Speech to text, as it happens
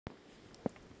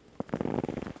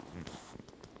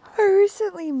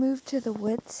recently moved to the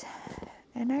woods,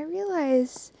 and I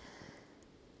realized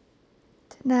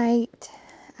tonight,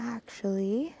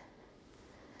 actually,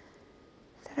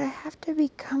 that I have to be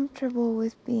comfortable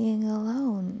with being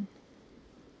alone.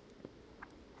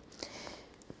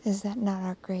 Is that not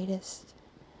our greatest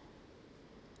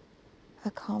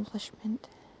accomplishment?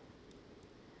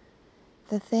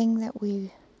 The thing that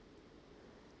we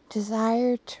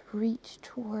desire to reach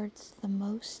towards the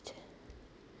most?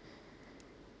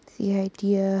 The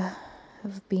idea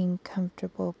of being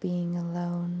comfortable being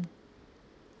alone.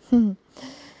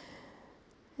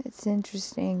 It's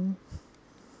interesting.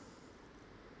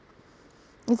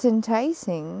 It's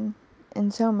enticing in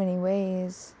so many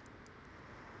ways.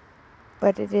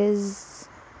 But it is,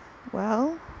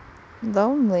 well,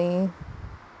 lonely.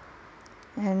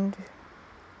 And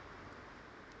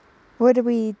what do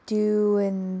we do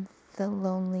in the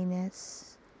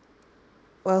loneliness?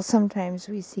 Well, sometimes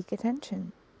we seek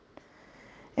attention.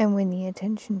 And when the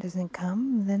attention doesn't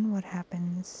come, then what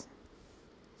happens?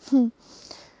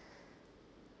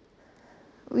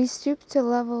 We stoop to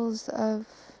levels of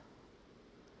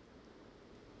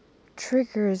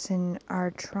triggers in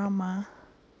our trauma.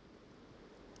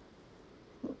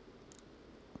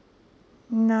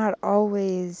 Not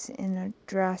always in a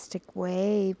drastic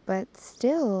way, but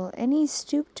still, any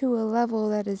stoop to a level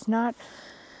that is not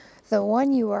the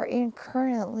one you are in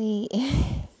currently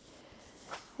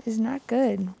is not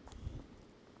good.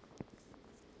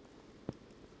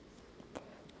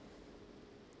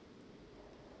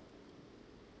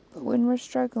 But when we're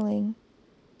struggling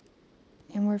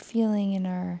and we're feeling in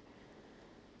our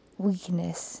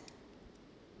weakness,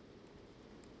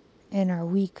 in our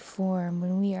weak form,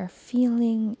 when we are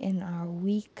feeling in our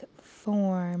weak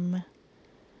form,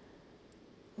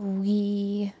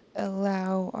 we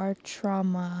allow our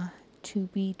trauma to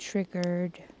be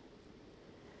triggered.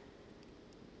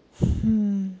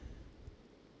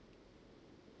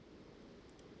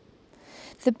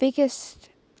 The biggest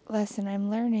lesson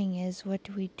I'm learning is, what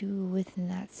do we do within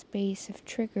that space of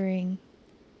triggering?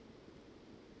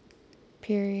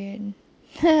 Period.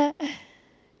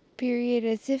 Period,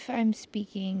 as if I'm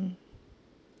speaking.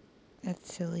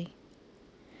 That's silly.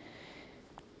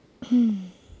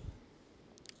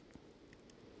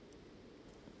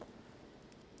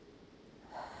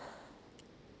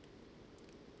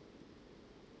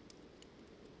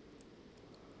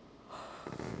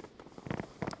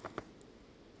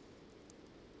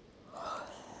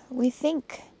 We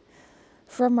think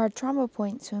from our trauma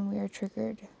points when we are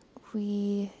triggered.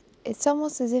 It's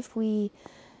almost as if we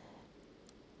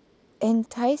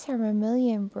entice our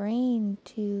mammalian brain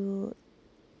to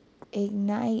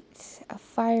ignite a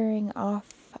firing off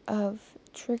of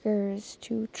triggers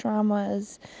to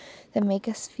traumas that make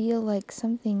us feel like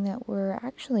something that we're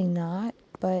actually not,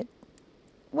 but,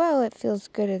 well, it feels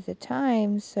good at the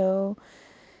time, so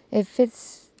it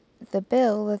fits the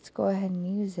bill, let's go ahead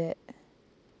and use it.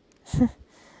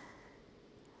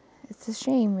 It's a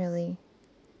shame, really.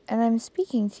 And I'm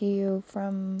speaking to you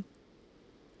from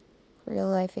real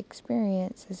life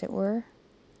experience, as it were.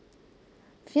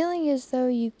 Feeling as though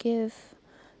you give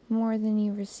more than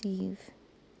you receive.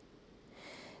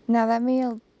 Now, that may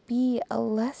be a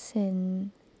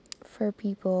lesson for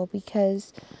people,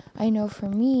 because I know for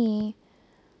me,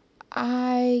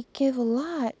 I give a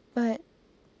lot, but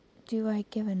do I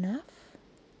give enough?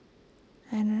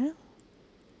 I don't know.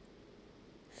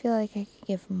 I feel like I could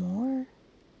give more.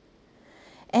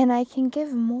 And I can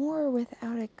give more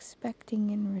without expecting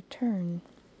in return.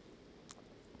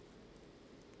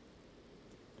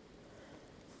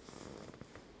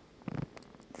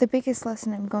 The biggest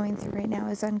lesson I'm going through right now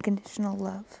is unconditional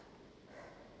love.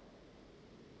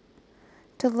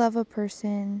 To love a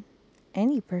person,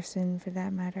 any person for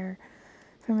that matter,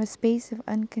 from a space of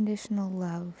unconditional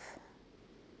love.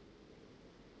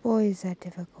 Boy, is that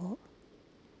difficult.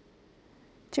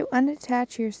 To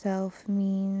unattach yourself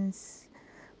means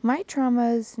my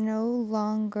traumas no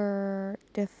longer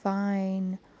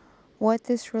define what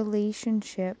this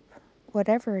relationship,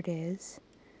 whatever it is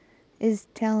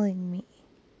telling me.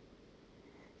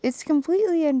 It's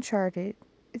completely uncharted.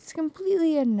 It's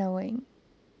completely unknowing.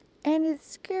 And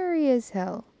it's scary as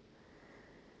hell.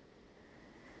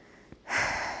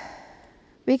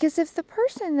 Because if the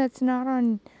person that's not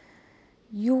on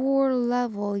your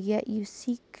level, yet you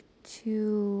seek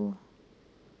to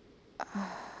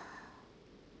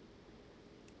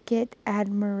get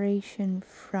admiration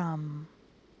from,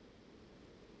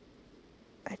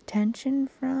 attention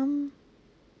from,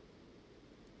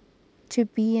 to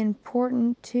be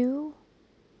important to,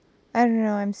 I don't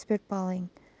know, I'm spitballing.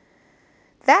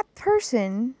 That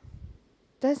person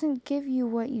doesn't give you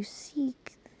what you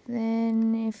seek,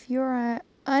 then if you're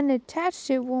unattached,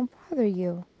 it won't bother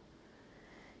you.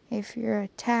 If you're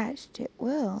attached, it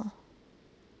will.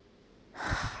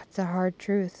 It's a hard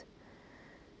truth.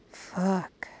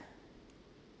 Fuck.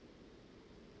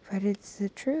 But it's the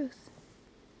truth.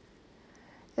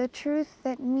 The truth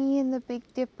that me and the Big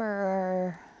Dipper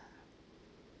are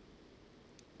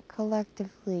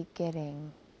collectively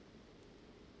getting.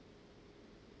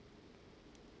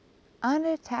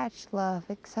 Unattached love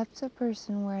accepts a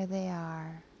person where they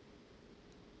are,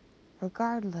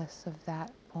 regardless of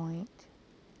that point.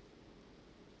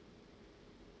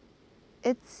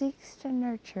 It seeks to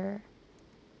nurture,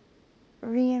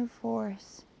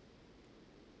 reinforce,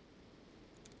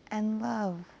 and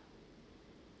love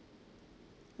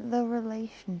the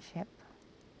relationship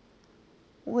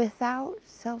without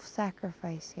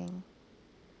self-sacrificing.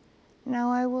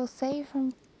 Now, I will say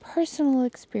from personal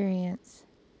experience,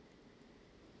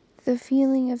 the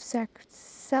feeling of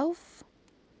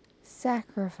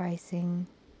self-sacrificing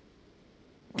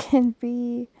can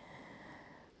be,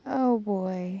 oh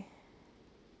boy,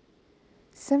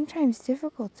 sometimes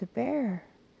difficult to bear.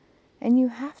 And you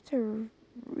have to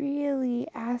really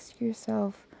ask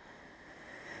yourself,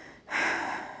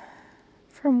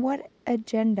 from what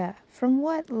agenda, from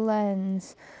what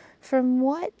lens, from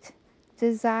what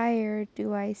desire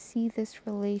do I see this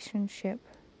relationship?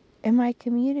 Am I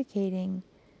communicating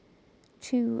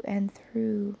to and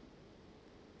through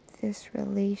this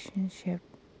relationship?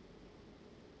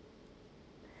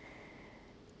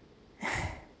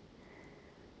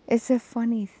 It's a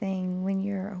funny thing when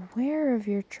you're aware of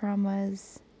your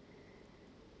traumas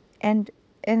and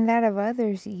that of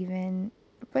others even,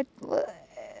 but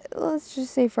let's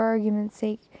just say for argument's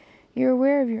sake, you're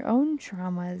aware of your own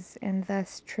traumas and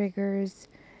thus triggers.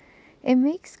 It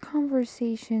makes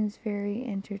conversations very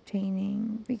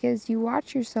entertaining because you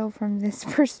watch yourself from this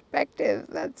perspective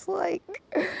that's like,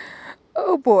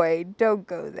 oh boy, don't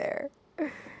go there.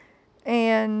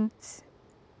 And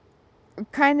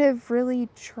kind of really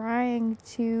trying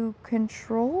to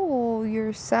control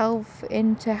yourself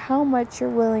into how much you're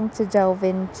willing to delve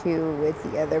into with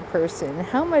the other person,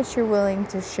 how much you're willing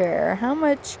to share, how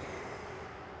much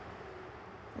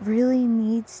really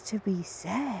needs to be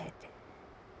said,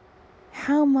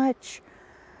 how much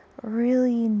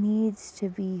really needs to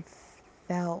be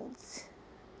felt,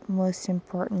 most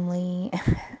importantly.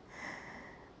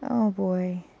 Oh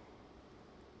boy.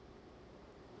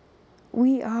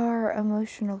 We are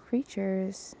emotional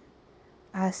creatures,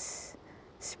 us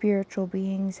spiritual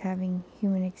beings having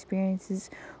human experiences.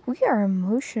 We are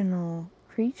emotional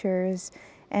creatures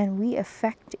and we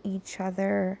affect each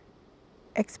other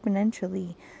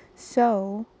exponentially.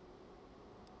 So,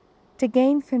 to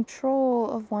gain control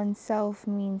of oneself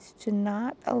means to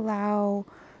not allow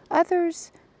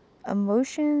others'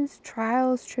 emotions,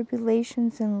 trials,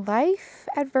 tribulations, and life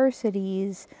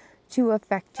adversities to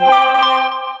affect you.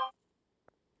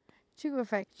 To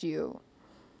affect you.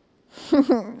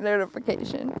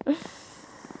 Notification.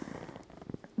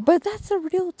 But that's the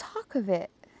real talk of it.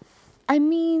 I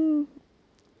mean,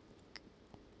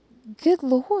 good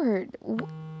Lord.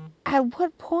 At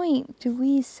what point do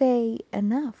we say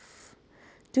enough?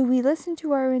 Do we listen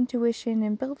to our intuition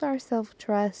and build our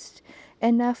self-trust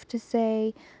enough to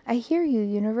say, I hear you,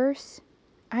 universe.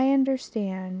 I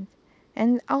understand.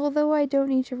 And although I don't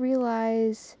need to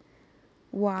realize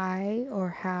why or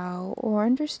how or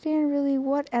understand really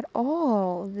what at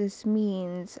all this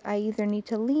means, I either need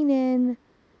to lean in,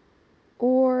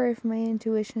 or if my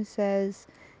intuition says,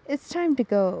 it's time to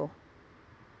go.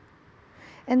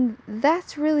 And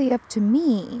that's really up to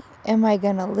me. Am I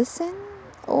going to listen?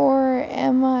 Or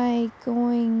am I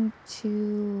going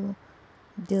to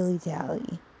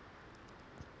dilly-dally?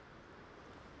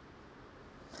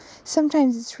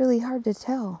 Sometimes it's really hard to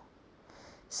tell.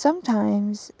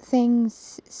 Sometimes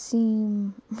things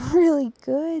seem really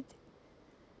good,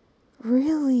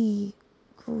 really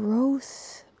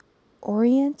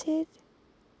growth-oriented,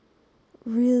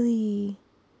 really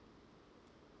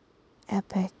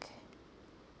epic.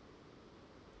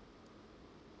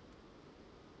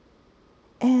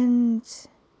 And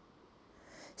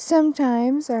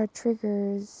sometimes our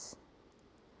triggers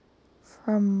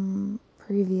from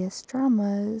previous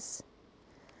traumas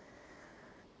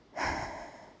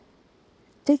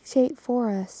dictate for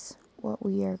us what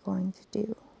we are going to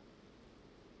do.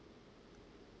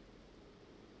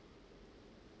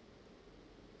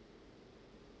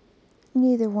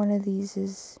 Neither one of these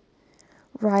is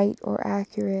right or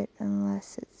accurate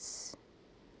unless it's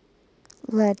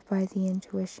led by the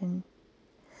intuition.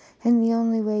 And the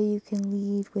only way you can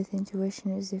lead with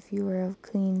intuition is if you are of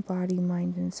clean body,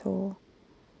 mind, and soul.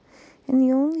 And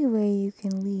the only way you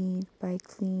can lead by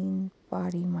clean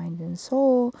body, mind, and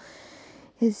soul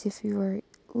is if you are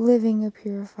living a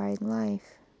purified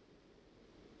life.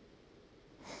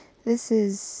 This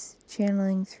is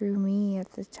channeling through me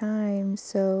at the time,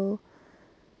 so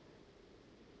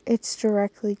it's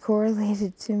directly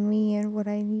correlated to me and what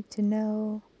I need to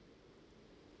know.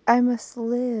 I must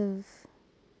live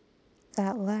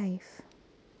that life.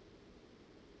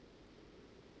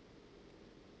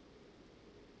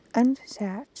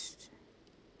 Undetached,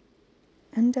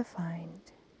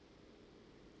 undefined,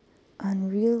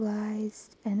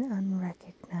 unrealized, and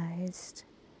unrecognized.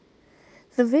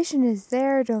 The vision is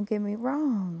there, don't get me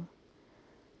wrong,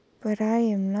 but I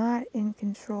am not in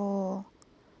control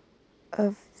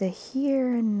of the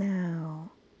here and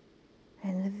now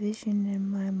and the vision in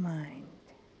my mind.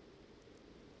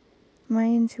 My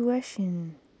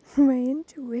intuition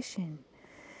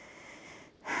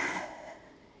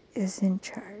is in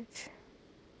charge.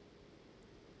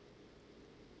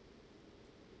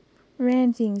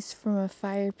 Rantings from a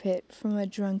fire pit from a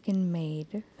drunken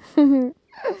maid.